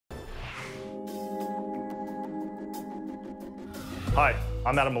Hi,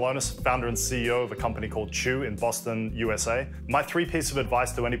 I'm Adam Melonas, founder and CEO of a company called Chew in Boston, USA. My 3 pieces of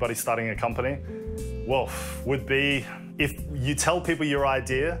advice to anybody starting a company, well, would be if you tell people your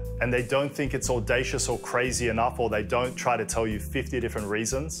idea and they don't think it's audacious or crazy enough, or they don't try to tell you 50 different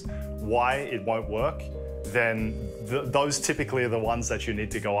reasons why it won't work, then those typically are the ones that you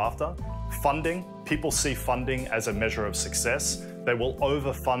need to go after. Funding, people see funding as a measure of success. They will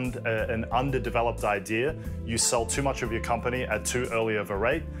overfund an underdeveloped idea. You sell too much of your company at too early of a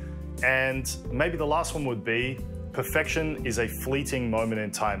rate. And maybe the last one would be, perfection is a fleeting moment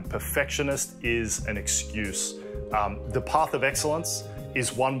in time. Perfectionist is an excuse. The path of excellence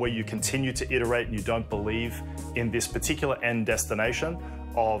is one where you continue to iterate and you don't believe in this particular end destination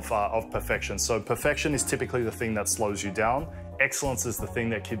of perfection. So perfection is typically the thing that slows you down. Excellence is the thing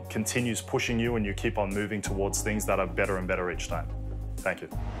that continues pushing you and you keep on moving towards things that are better and better each time. Thank you.